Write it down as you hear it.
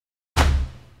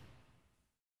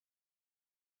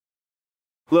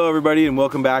Hello everybody and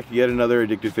welcome back to yet another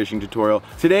addictive fishing tutorial.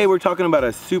 Today we're talking about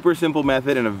a super simple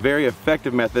method and a very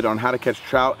effective method on how to catch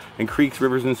trout in creeks,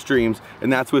 rivers, and streams,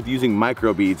 and that's with using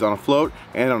micro beads on a float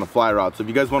and on a fly rod. So if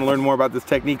you guys want to learn more about this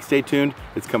technique, stay tuned.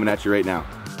 It's coming at you right now.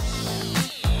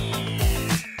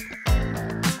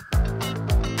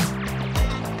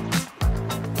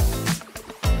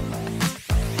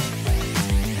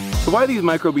 So why these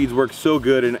micro beads work so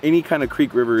good in any kind of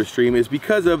creek, river, or stream is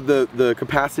because of the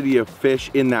capacity of fish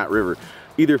in that river.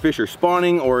 Either fish are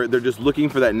spawning or they're just looking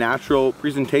for that natural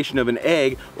presentation of an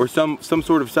egg or some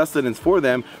sort of sustenance for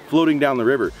them floating down the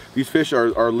river. These fish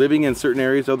are living in certain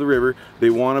areas of the river. They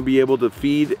want to be able to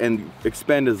feed and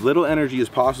expend as little energy as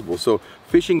possible. So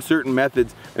fishing certain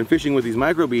methods and fishing with these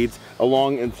micro beads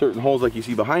along in certain holes like you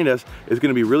see behind us is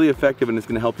going to be really effective, and it's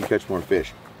going to help you catch more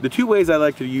fish. The two ways I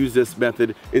like to use this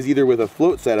method is either with a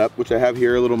float setup, which I have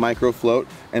here, a little micro float,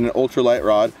 and an ultralight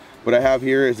rod. What I have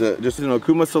here is just an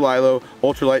Okuma Salilo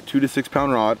ultralight 2 to 6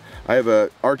 pound rod. I have a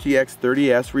RTX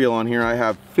 30S reel on here. I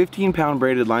have 15-pound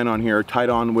braided line on here tied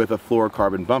on with a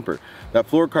fluorocarbon bumper. That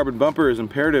fluorocarbon bumper is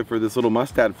imperative for this little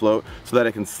mustad float so that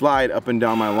I can slide up and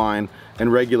down my line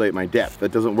and regulate my depth.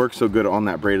 That doesn't work so good on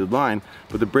that braided line,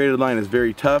 but the braided line is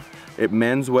very tough. It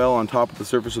mends well on top of the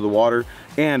surface of the water,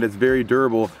 and it's very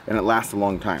durable and it lasts a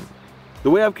long time. The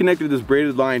way I've connected this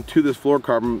braided line to this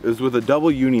fluorocarbon is with a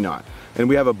double uni knot. And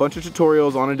we have a bunch of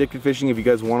tutorials on addictive fishing if you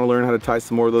guys want to learn how to tie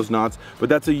some more of those knots, but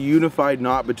that's a unified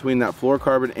knot between that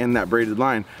fluorocarbon and that braided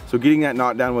line. So getting that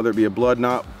knot down, whether it be a blood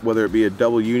knot, whether it be a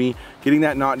double uni, getting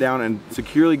that knot down and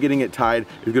securely getting it tied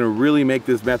is going to really make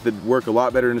this method work a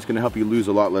lot better, and it's going to help you lose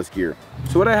a lot less gear.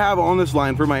 So what I have on this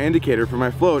line for my indicator for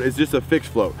my float is just a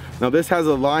fixed float. Now this has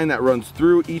a line that runs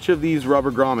through each of these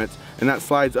rubber grommets, and that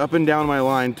slides up and down my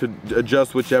line to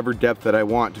adjust whichever depth that I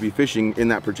want to be fishing in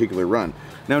that particular run.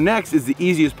 Now next is the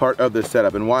easiest part of this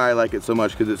setup and why I like it so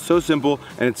much, because it's so simple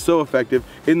and it's so effective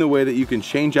in the way that you can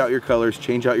change out your colors,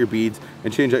 change out your beads,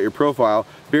 and change out your profile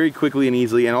very quickly and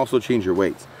easily, and also change your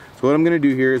weights. So what I'm going to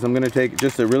do here is I'm going to take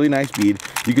just a really nice bead.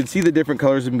 You can see the different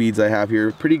colors and beads I have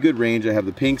here. Pretty good range. I have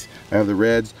the pinks, I have the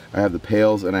reds, I have the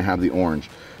pales, and I have the orange.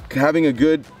 Having a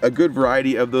good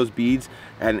variety of those beads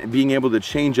and being able to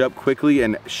change up quickly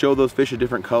and show those fish a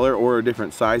different color or a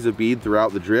different size of bead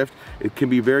throughout the drift, it can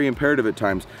be very imperative at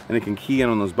times, and it can key in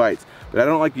on those bites. But I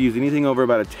don't like to use anything over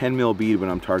about a 10 mil bead when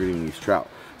I'm targeting these trout.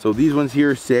 So these ones here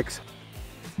are 6.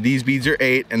 These beads are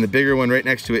 8, and the bigger one right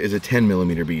next to it is a 10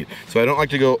 millimeter bead. So I don't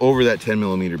like to go over that 10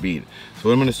 millimeter bead. So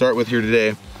what I'm going to start with here today,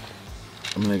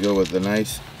 I'm going to go with a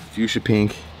nice fuchsia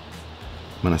pink.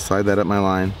 I'm going to slide that up my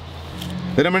line.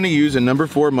 Then I'm going to use a number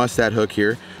 4 mustad hook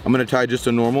here. I'm going to tie just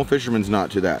a normal fisherman's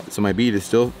knot to that. So my bead is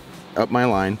still up my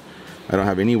line. I don't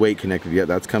have any weight connected yet.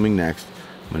 That's coming next.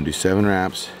 I'm going to do 7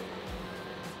 wraps.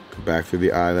 Go back through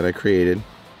the eye that I created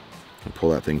and pull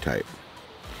that thing tight.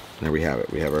 There we have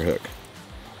it. We have our hook.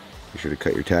 Be sure to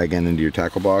cut your tag end into your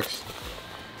tackle box.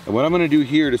 And what I'm going to do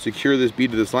here to secure this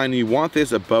bead to this line, you want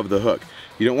this above the hook.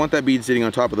 You don't want that bead sitting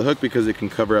on top of the hook because it can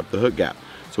cover up the hook gap.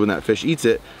 So when that fish eats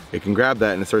it, it can grab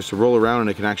that and it starts to roll around, and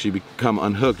it can actually become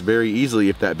unhooked very easily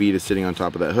if that bead is sitting on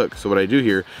top of that hook. So what I do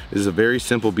here is a very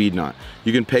simple bead knot.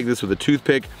 You can peg this with a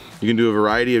toothpick. You can do a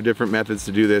variety of different methods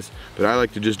to do this, but I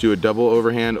like to just do a double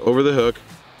overhand over the hook,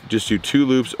 just do 2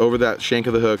 loops over that shank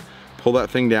of the hook, pull that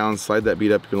thing down, slide that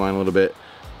bead up your line a little bit,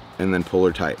 and then pull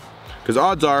her tight. Because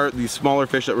odds are these smaller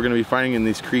fish that we're going to be finding in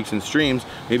these creeks and streams,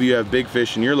 maybe you have big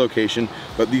fish in your location,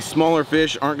 but these smaller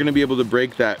fish aren't going to be able to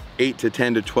break that 8 to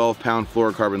 10 to 12 pound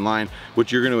fluorocarbon line,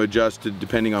 which you're going to adjust to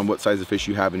depending on what size of fish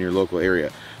you have in your local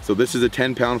area. So this is a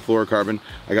 10 pound fluorocarbon.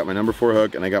 I got my number 4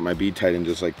 hook and I got my bead tied in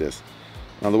just like this.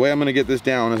 Now the way I'm going to get this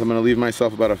down is I'm going to leave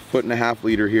myself about a 1.5 foot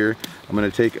leader here. I'm going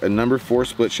to take a number 4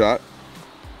 split shot,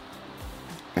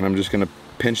 and I'm just going to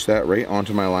pinch that right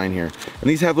onto my line here. And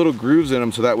these have little grooves in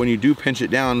them so that when you do pinch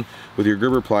it down with your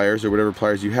gripper pliers or whatever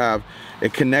pliers you have,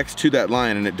 it connects to that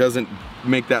line and it doesn't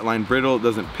make that line brittle, it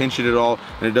doesn't pinch it at all,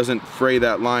 and it doesn't fray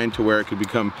that line to where it could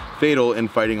become fatal in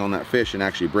fighting on that fish and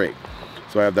actually break.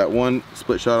 So I have that 1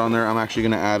 split shot on there. I'm actually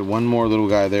going to add 1 more little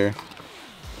guy there.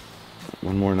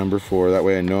 1 more number 4. That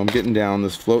way I know I'm getting down.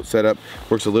 This float setup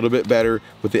works a little bit better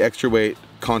with the extra weight,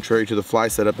 contrary to the fly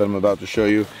setup that I'm about to show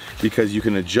you, because you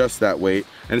can adjust that weight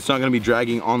and it's not going to be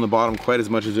dragging on the bottom quite as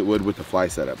much as it would with the fly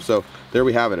setup. So there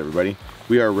we have it, everybody.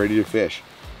 We are ready to fish.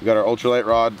 We got our ultralight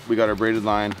rod, we got our braided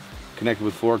line connected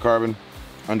with fluorocarbon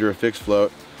under a fixed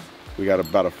float. We got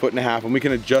about 1.5 foot, and we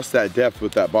can adjust that depth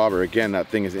with that bobber. Again, that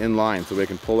thing is in line, so we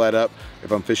can pull that up.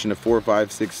 If I'm fishing a 4,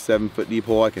 5, 6, 7 foot deep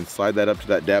hole, I can slide that up to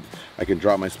that depth. I can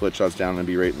drop my split shots down and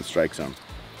be right in the strike zone.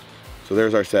 So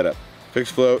there's our setup.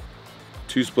 Fixed float,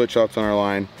 2 split shots on our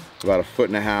line, about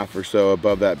 1.5 feet or so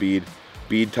above that bead.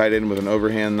 Bead tied in with an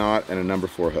overhand knot and a number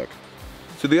 4 hook.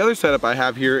 So the other setup I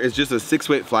have here is just a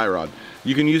 6-weight fly rod.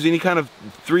 You can use any kind of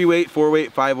 3-weight,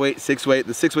 4-weight, 5-weight, 6-weight.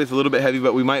 The 6-weight's a little bit heavy,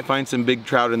 but we might find some big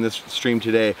trout in this stream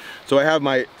today. So I have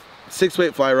my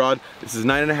 6-weight fly rod. This is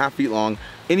 9.5 feet long.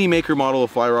 Any maker model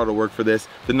of fly rod will work for this.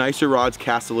 The nicer rods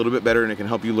cast a little bit better and it can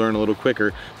help you learn a little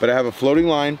quicker. But I have a floating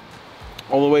line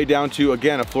all the way down to,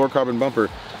 again, a fluorocarbon bumper.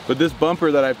 But this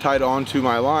bumper that I've tied onto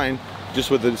my line, just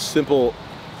with a simple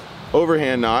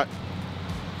overhand knot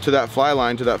to that fly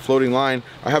line, to that floating line,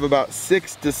 I have about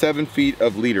 6 to 7 feet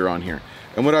of leader on here.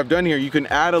 And what I've done here, you can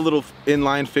add a little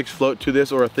inline fixed float to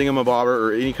this or a thingamabobber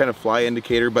or any kind of fly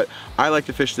indicator, but I like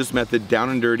to fish this method down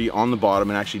and dirty on the bottom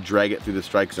and actually drag it through the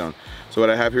strike zone. So what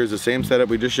I have here is the same setup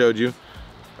we just showed you.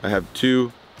 I have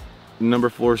 2 number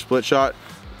 4 split shot,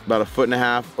 about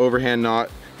 1.5 foot overhand knot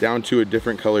down to a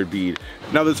different colored bead.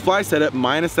 Now this fly setup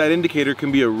minus that indicator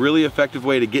can be a really effective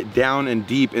way to get down and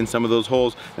deep in some of those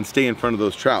holes and stay in front of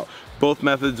those trout. Both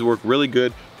methods work really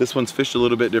good. This one's fished a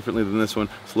little bit differently than this one,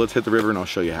 so let's hit the river and I'll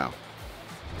show you how.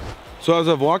 So as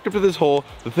I've walked up to this hole,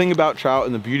 the thing about trout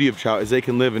and the beauty of trout is they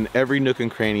can live in every nook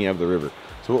and cranny of the river.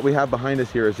 So what we have behind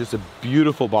us here is just a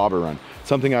beautiful bobber run,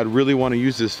 something I'd really want to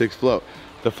use this fixed float.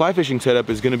 The fly fishing setup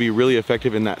is going to be really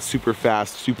effective in that super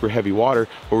fast, super heavy water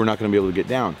where we're not going to be able to get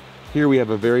down. Here we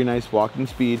have a very nice walking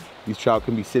speed. These trout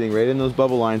can be sitting right in those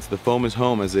bubble lines. The foam is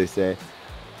home, as they say.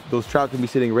 Those trout can be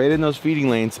sitting right in those feeding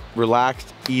lanes,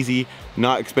 relaxed, easy,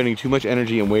 not expending too much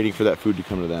energy and waiting for that food to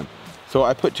come to them. So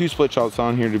I put 2 split shots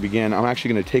on here to begin. I'm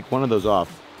actually going to take one of those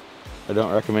off. I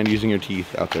don't recommend using your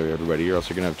teeth out there, everybody, or else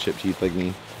you're going to have chipped teeth like me.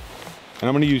 And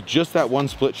I'm going to use just that one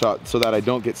split shot so that I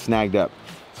don't get snagged up.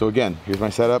 So again, here's my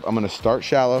setup. I'm going to start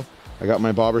shallow. I got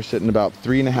my bobber sitting about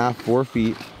 3.5, 4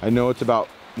 feet. I know it's about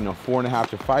 4.5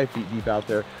 to 5 feet deep out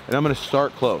there, and I'm going to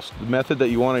start close. The method that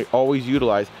you want to always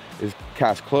utilize is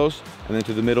cast close and then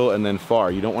to the middle and then far.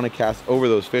 You don't want to cast over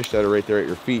those fish that are right there at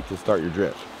your feet to start your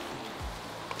drift.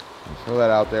 Throw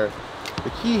that out there. The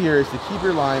key here is to keep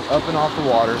your line up and off the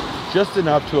water just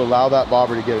enough to allow that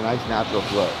bobber to get a nice natural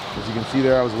flow. As you can see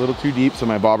there, I was a little too deep, so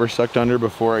my bobber sucked under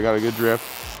before I got a good drift.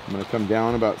 I'm going to come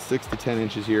down about 6 to 10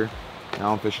 inches here.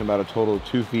 Now I'm fishing about a total of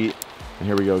 2 feet, and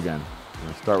here we go again. I'm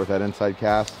going to start with that inside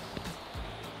cast.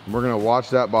 And we're going to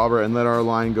watch that bobber and let our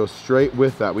line go straight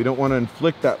with that. We don't want to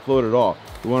inflict that float at all.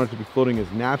 We want it to be floating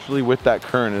as naturally with that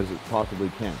current as it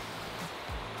possibly can.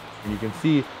 And you can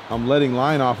see I'm letting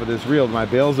line off of this reel. My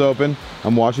bail's open.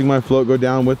 I'm watching my float go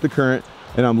down with the current,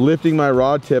 and I'm lifting my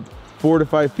rod tip 4 to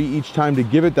 5 feet each time to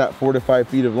give it that 4 to 5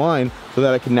 feet of line so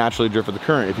that it can naturally drift with the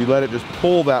current. If you let it just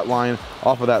pull that line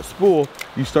off of that spool,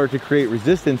 you start to create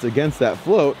resistance against that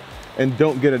float and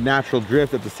don't get a natural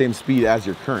drift at the same speed as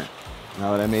your current.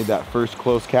 Now that I made that first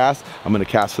close cast, I'm going to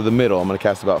cast to the middle. I'm going to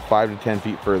cast about 5 to 10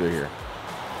 feet further here.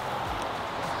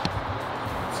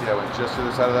 See, I went just to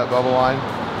the side of that bubble line.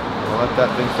 I'm going to let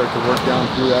that thing start to work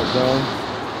down through that zone.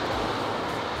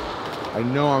 I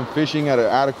know I'm fishing at an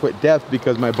adequate depth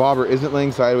because my bobber isn't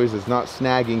laying sideways, it's not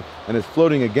snagging, and it's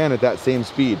floating again at that same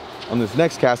speed. On this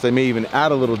next cast, I may even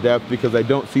add a little depth because I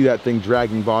don't see that thing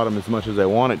dragging bottom as much as I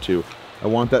want it to. I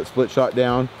want that split shot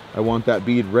down. I want that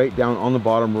bead right down on the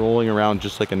bottom, rolling around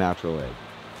just like a natural egg.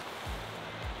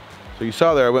 So you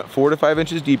saw there, I went 4 to 5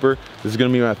 inches deeper. This is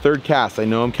gonna be my third cast. I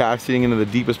know I'm casting into the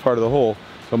deepest part of the hole.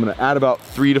 So I'm gonna add about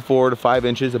 3 to 4 to 5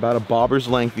 inches, about a bobber's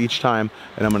length each time,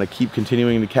 and I'm gonna keep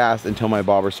continuing to cast until my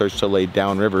bobber starts to lay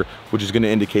downriver, which is gonna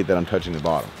indicate that I'm touching the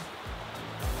bottom.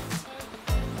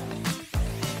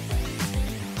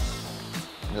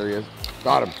 There he is.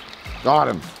 Got him. Got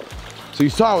him. So you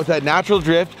saw with that natural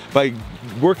drift, by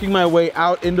working my way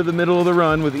out into the middle of the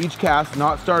run with each cast,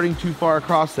 not starting too far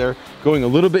across there, going a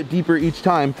little bit deeper each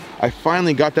time, I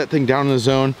finally got that thing down in the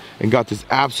zone and got this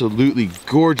absolutely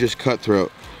gorgeous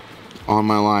cutthroat on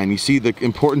my line. You see the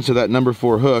importance of that number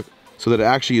 4 hook so that it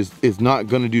actually is not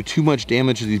going to do too much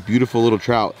damage to these beautiful little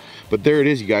trout. But there it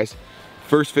is, you guys.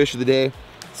 First fish of the day.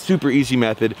 Super easy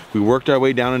method. We worked our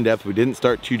way down in depth. We didn't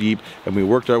start too deep, and we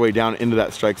worked our way down into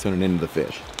that strike zone and into the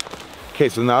fish. Okay,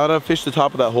 so now that I've fished the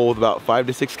top of that hole with about 5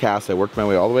 to 6 casts, I worked my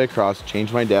way all the way across,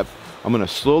 changed my depth. I'm gonna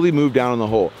slowly move down in the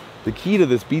hole. The key to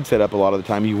this bead setup a lot of the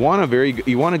time, you want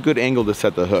a good angle to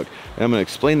set the hook. And I'm gonna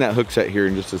explain that hook set here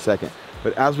in just a second.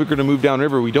 But as we're gonna move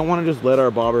downriver, we don't wanna just let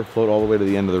our bobber float all the way to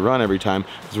the end of the run every time,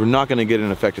 because we're not gonna get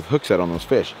an effective hook set on those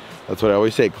fish. That's what I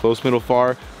always say, close, middle,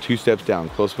 far, 2 steps down.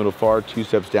 Close, middle, far, 2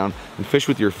 steps down. And fish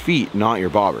with your feet, not your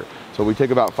bobber. So we take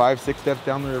about 5, 6 steps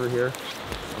down the river here.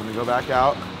 I'm gonna go back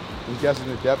out. I'm guessing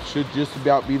the depth should just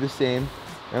about be the same.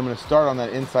 And I'm gonna start on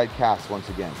that inside cast once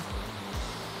again.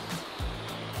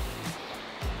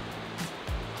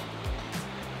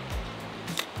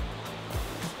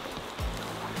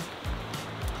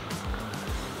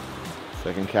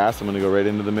 Second cast, I'm gonna go right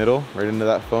into the middle, right into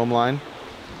that foam line.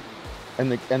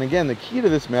 And again, the key to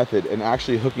this method and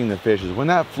actually hooking the fish is when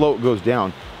that float goes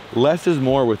down, less is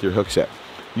more with your hook set.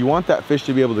 You want that fish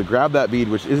to be able to grab that bead,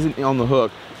 which isn't on the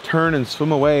hook, turn and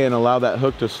swim away and allow that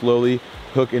hook to slowly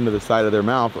hook into the side of their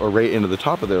mouth or right into the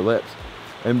top of their lips.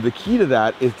 And the key to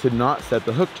that is to not set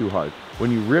the hook too hard.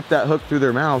 When you rip that hook through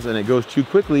their mouths and it goes too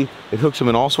quickly, it hooks them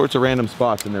in all sorts of random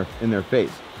spots in their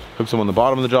face. Hooks them on the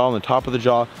bottom of the jaw, on the top of the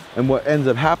jaw, and what ends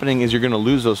up happening is you're gonna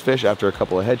lose those fish after a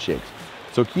couple of head shakes.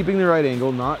 So keeping the right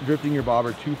angle, not drifting your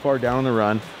bobber too far down on the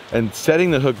run, and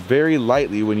setting the hook very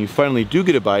lightly when you finally do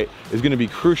get a bite is gonna be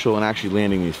crucial in actually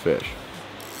landing these fish.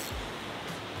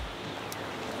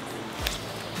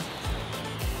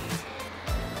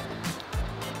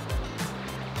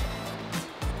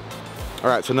 All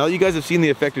right, so now that you guys have seen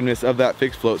the effectiveness of that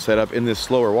fixed float setup in this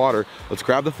slower water, let's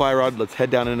grab the fly rod, let's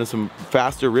head down into some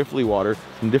faster riffly water,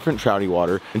 some different trouty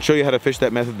water, and show you how to fish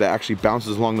that method that actually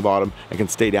bounces along the bottom and can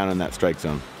stay down in that strike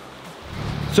zone.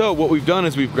 So what we've done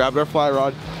is we've grabbed our fly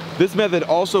rod. This method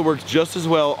also works just as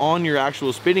well on your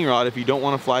actual spinning rod if you don't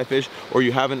want to fly fish or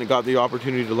you haven't got the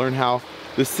opportunity to learn how.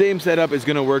 The same setup is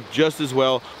gonna work just as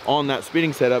well on that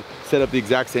spinning setup, set up the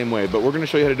exact same way. But we're gonna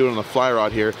show you how to do it on the fly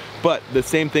rod here, but the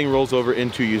same thing rolls over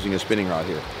into using a spinning rod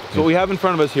here. So what we have in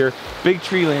front of us here, big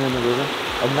tree lane in the river,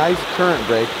 a nice current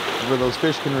break where those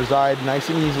fish can reside nice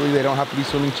and easily. They don't have to be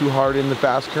swimming too hard in the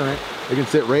fast current. They can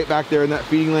sit right back there in that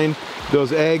feeding lane.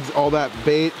 Those eggs, all that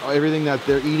bait, everything that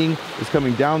they're eating is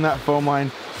coming down that foam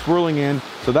line, swirling in.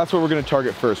 So that's what we're gonna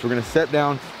target first. We're gonna set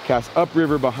down, cast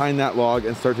upriver behind that log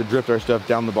and start to drift our stuff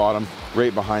down the bottom,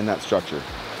 right behind that structure.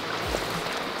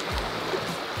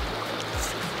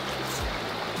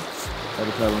 I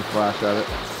just had one flash at it.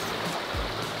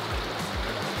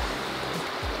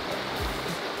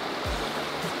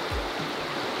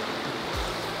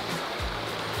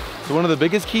 So one of the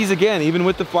biggest keys, again, even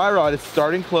with the fly rod, is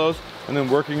starting close and then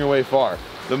working your way far.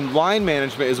 The line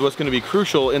management is what's gonna be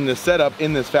crucial in this setup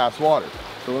in this fast water.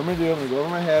 So what I'm gonna do, I'm gonna go over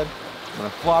my head, I'm gonna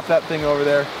flop that thing over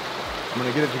there. I'm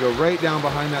gonna get it to go right down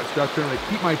behind that structure. I'm gonna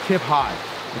keep my tip high.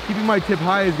 And keeping my tip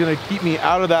high is gonna keep me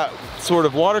out of that sort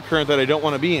of water current that I don't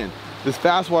wanna be in. This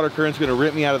fast water current's gonna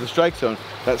rip me out of the strike zone.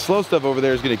 That slow stuff over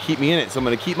there is gonna keep me in it. So I'm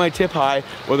gonna keep my tip high,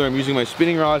 whether I'm using my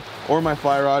spinning rod or my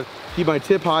fly rod, keep my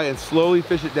tip high and slowly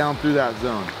fish it down through that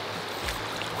zone.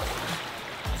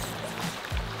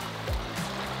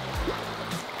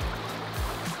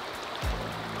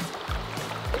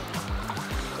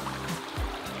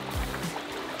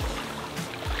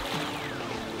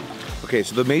 Okay,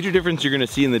 so the major difference you're gonna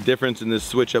see in the difference in this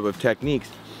switch up of techniques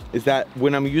is that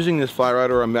when I'm using this fly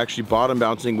rod or I'm actually bottom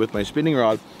bouncing with my spinning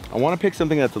rod, I wanna pick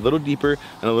something that's a little deeper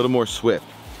and a little more swift.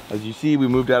 As you see, we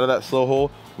moved out of that slow hole,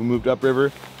 we moved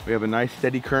upriver, we have a nice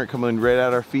steady current coming right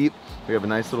at our feet, we have a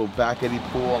nice little back eddy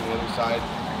pull on the other side.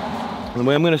 And the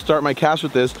way I'm gonna start my cast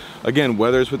with this, again,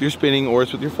 whether it's with your spinning or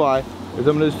it's with your fly, is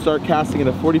I'm gonna start casting at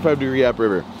a 45-degree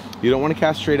upriver. You don't want to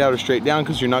cast straight out or straight down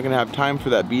because you're not going to have time for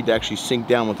that bead to actually sink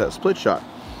down with that split shot.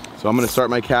 So I'm going to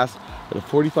start my cast at a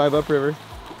 45 upriver,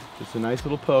 just a nice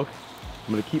little poke.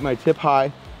 I'm going to keep my tip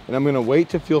high and I'm going to wait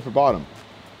to feel for bottom.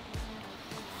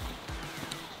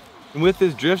 And with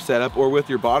this drift setup or with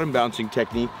your bottom bouncing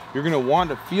technique, you're going to want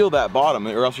to feel that bottom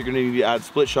or else you're going to need to add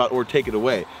split shot or take it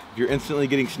away. If you're instantly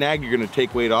getting snagged, you're going to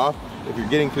take weight off. If you're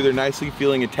getting through there nicely,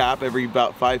 feeling a tap every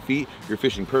about 5 feet, you're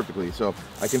fishing perfectly. So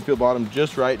I can feel bottom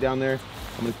just right down there.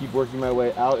 I'm going to keep working my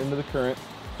way out into the current,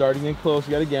 starting in close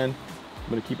yet again. I'm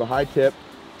going to keep a high tip,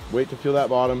 wait to feel that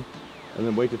bottom, and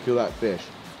then wait to feel that fish.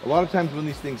 A lot of times when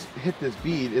these things hit this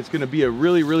bead, it's going to be a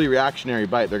really, really reactionary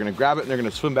bite. They're going to grab it and they're going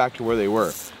to swim back to where they were.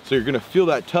 So you're going to feel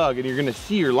that tug and you're going to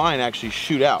see your line actually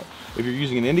shoot out. If you're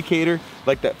using an indicator,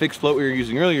 like that fixed float we were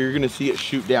using earlier, you're going to see it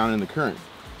shoot down in the current.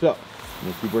 So I'm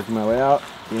going to keep working my way out,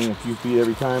 getting a few feet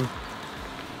every time.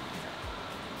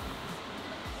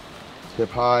 Tip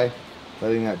high,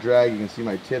 letting that drag. You can see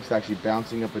my tips actually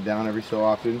bouncing up and down every so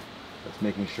often. That's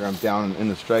making sure I'm down in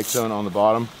the strike zone on the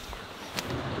bottom.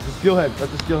 It's a steelhead.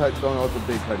 That's a steelhead throwing out the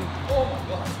big cutty. Oh my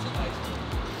gosh, it's a nice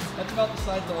one. That's about the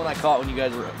size of the one I caught when you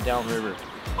guys were down the river.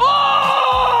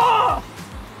 Oh!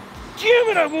 Damn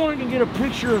it, I wanted to get a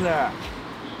picture of that.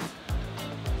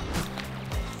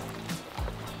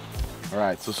 All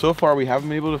right, so far we haven't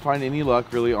been able to find any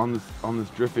luck really on this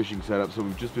drift fishing setup. So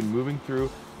we've just been moving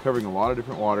through, covering a lot of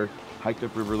different water, hiked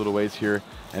up river a little ways here,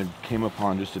 and came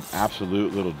upon just an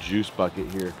absolute little juice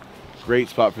bucket here. Great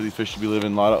spot for these fish to be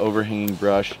living, a lot of overhanging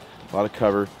brush, a lot of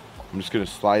cover. I'm just gonna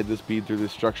slide this bead through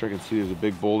this structure. I can see there's a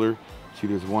big boulder. See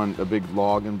there's a big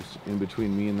log in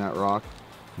between me and that rock.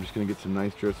 I'm just gonna get some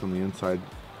nice drifts on the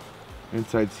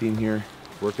inside seam here.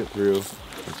 work it through,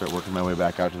 and start working my way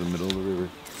back out to the middle of the river.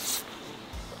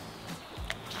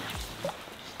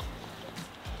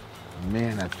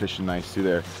 Man, that's fishing nice through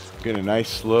there. Getting a nice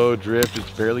slow drift, it's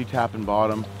barely tapping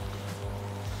bottom.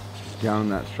 Just down in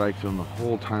that strike zone the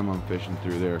whole time I'm fishing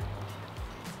through there.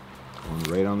 Going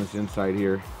right on this inside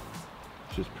here.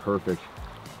 It's just perfect.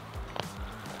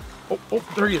 Oh,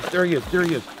 there he is, there he is, there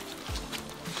he is.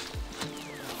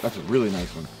 That's a really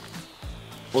nice one.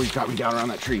 Oh, he got me down around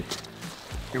that tree.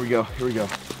 Here we go, here we go.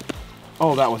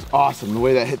 Oh, that was awesome. The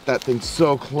way that hit that thing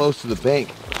so close to the bank.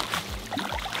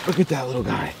 Look at that little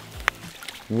guy.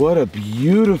 What a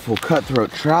beautiful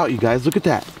cutthroat trout, you guys. Look at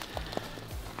that.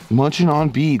 Munching on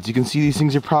beads. You can see these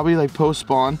things are probably like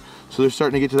post-spawn, so they're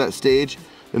starting to get to that stage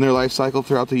in their life cycle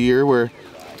throughout the year where,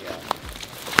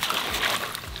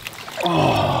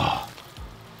 oh,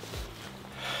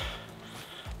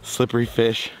 slippery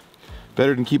fish.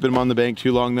 Better than keeping them on the bank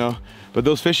too long though. But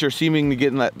those fish are seeming to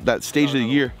get in that stage of the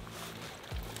year.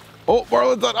 Oh,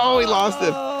 Marlon's on. Oh, he lost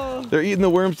him. They're eating the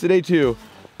worms today too.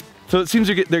 So it seems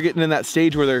they're getting in that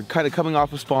stage where they're kind of coming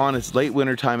off of spawn. It's late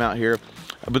winter time out here.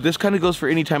 But this kind of goes for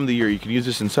any time of the year. You can use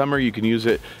this in summer, you can use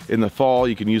it in the fall,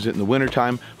 you can use it in the winter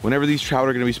time. Whenever these trout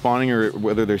are gonna be spawning, or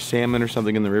whether there's salmon or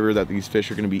something in the river that these fish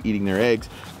are gonna be eating their eggs,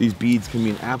 these beads can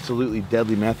be an absolutely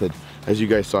deadly method, as you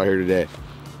guys saw here today.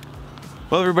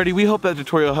 Well, everybody, we hope that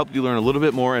tutorial helped you learn a little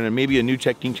bit more and maybe a new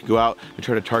technique to go out and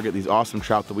try to target these awesome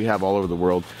trout that we have all over the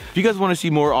world. If you guys want to see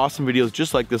more awesome videos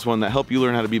just like this one that help you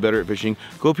learn how to be better at fishing,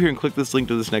 go up here and click this link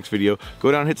to this next video.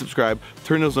 Go down, hit subscribe,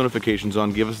 turn those notifications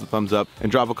on, give us a thumbs up, and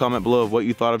drop a comment below of what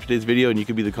you thought of today's video, and you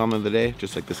could be the comment of the day,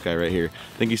 just like this guy right here.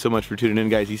 Thank you so much for tuning in,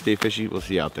 guys. You stay fishy. We'll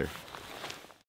see you out there.